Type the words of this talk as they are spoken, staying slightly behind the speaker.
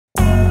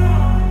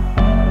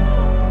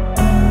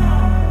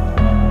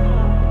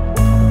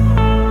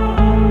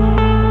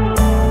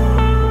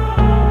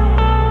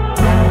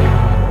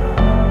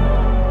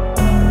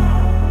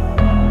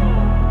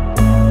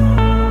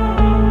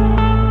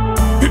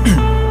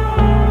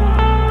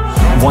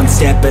one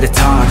step at a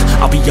time.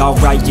 I'll be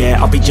alright,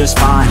 yeah, I'll be just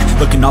fine.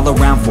 Looking all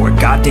around for a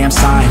goddamn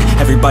sign.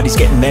 Everybody's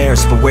getting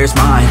theirs, but where's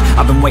mine?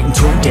 I've been waiting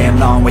too damn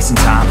long, wasting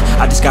time.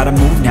 I just gotta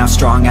move now,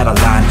 strong out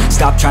of line.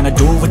 Stop trying to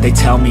do what they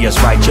tell me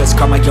is right. Just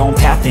carve my own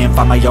path and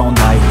find my own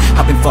light.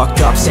 I've been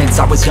fucked up since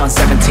I was young,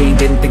 17.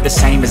 Didn't think the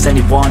same as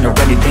anyone or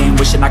anything.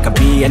 Wishing I could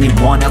be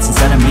anyone else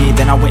instead of me.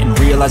 Then I went and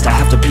realized I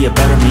have to be a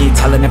better me.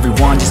 Telling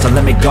everyone just to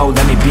let me go,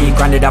 let me be.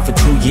 Grinded out for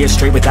 2 years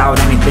straight without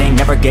anything.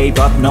 Never gave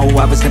up, no,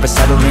 I was never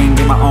settling.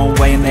 Did my own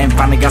way and then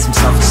finally got some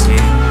self-esteem.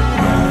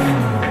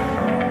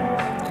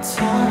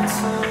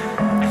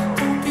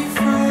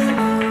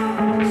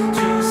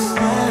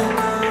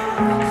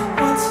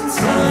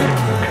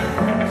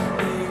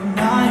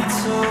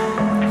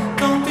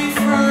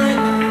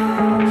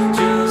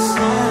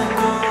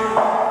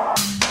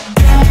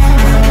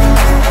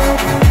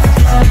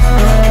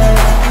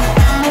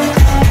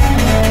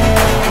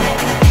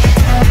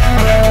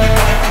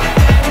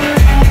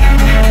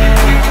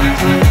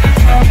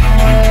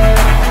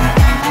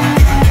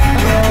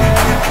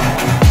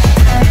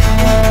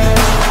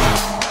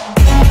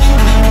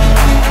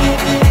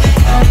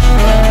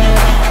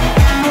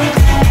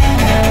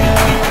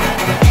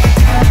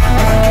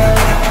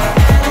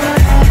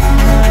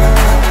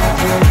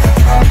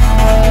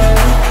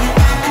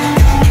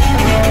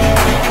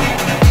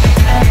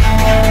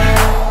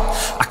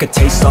 Could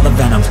taste all the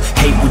venom,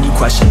 hate when you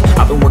question.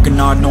 I've been working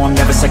hard, no I'm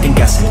never second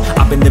guessing.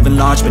 I've been living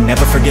large but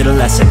never forget a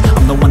lesson.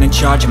 I'm the one in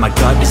charge and my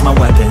gut is my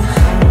weapon.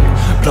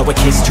 Blow a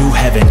kiss to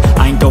heaven,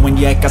 I ain't going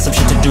yet, got some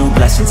shit to do,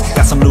 blessings.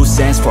 Got some loose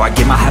ends before I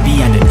get my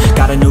happy ending.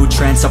 Got a new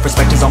trend,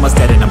 self-respect is almost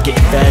dead and I'm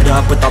getting fed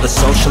up with all the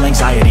social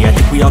anxiety. I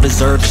think we all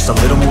deserve just a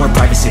little more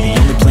privacy. The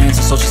only plans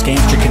are social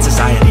schemes, tricking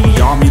society.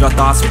 All mute our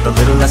thoughts with a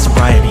little less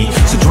sobriety.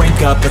 So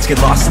drink up, let's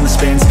get lost in the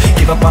spins.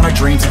 Give up on our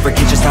dreams and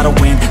forget just how to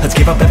win. Let's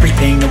give up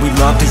everything that we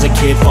loved as a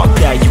kid. Fuck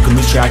that, you can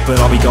lose track but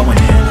I'll be going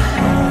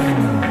in.